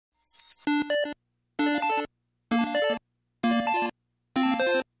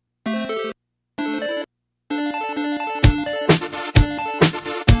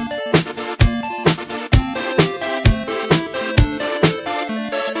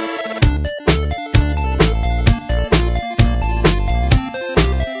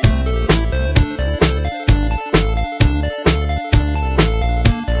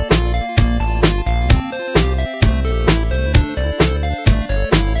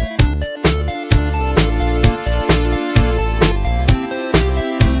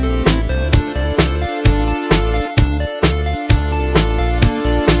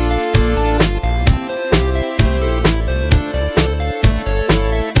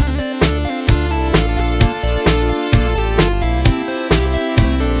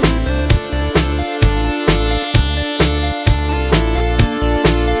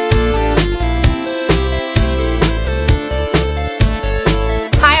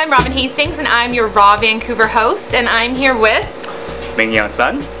Hastings, and I'm your Raw Vancouver host, and I'm here with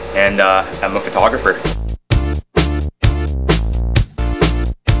MINGYANG, and I'm a photographer.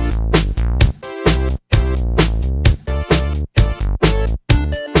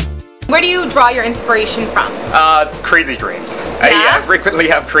 Where do you draw your inspiration from? Crazy dreams. Yeah? I frequently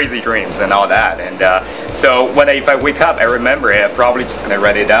have crazy dreams and all that, and so if I wake up, I remember it. I'm probably just gonna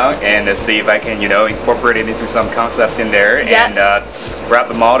write it down and see if I can, incorporate it into some concepts in there, and grab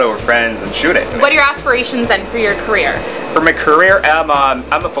the model with friends and shoot it. What are your aspirations then for your career? For my career, I'm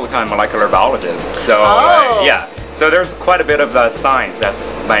a full-time molecular biologist. So yeah. So there's quite a bit of science.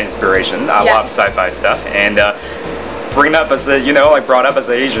 That's my inspiration. I love sci-fi stuff, and brought up as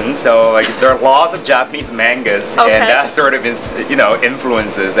an Asian, so there are lots of Japanese mangas, and that sort of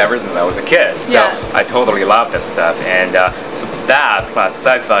influences ever since I was a kid. So I totally love this stuff, and so that plus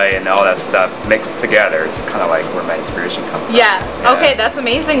sci-fi and all that stuff mixed together is kind of like where my inspiration comes from. Yeah. Okay, that's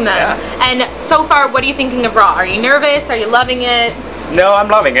amazing then. Yeah. And so far, what are you thinking of Raw? Are you nervous? Are you loving it? No, I'm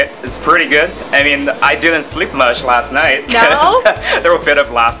loving it. It's pretty good. I mean, I didn't sleep much last night. No? There were a bit of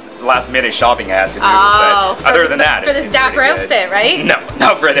last minute shopping I had to do. But other than that, for this dapper outfit, right? No,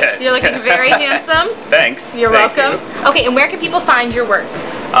 not for this. You're looking very handsome. Thanks. You're welcome. Okay, and where can people find your work?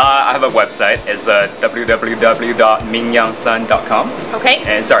 I have a website. It's www.mingyangsun.com. Okay.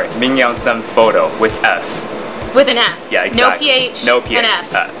 And sorry, MINGYANG photo with F. With an F. Yeah, exactly. No PH. No PH. An F.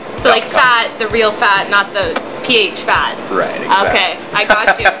 So like fat, the real fat, not the PH fat. Right, exactly. Okay, I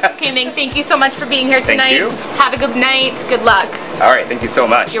got you. Okay, Ming, thank you so much for being here tonight. Thank you. Have a good night. Good luck. All right, thank you so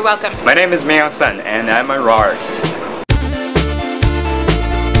much. You're welcome. My name is MINGYANG, and I'm a raw artist.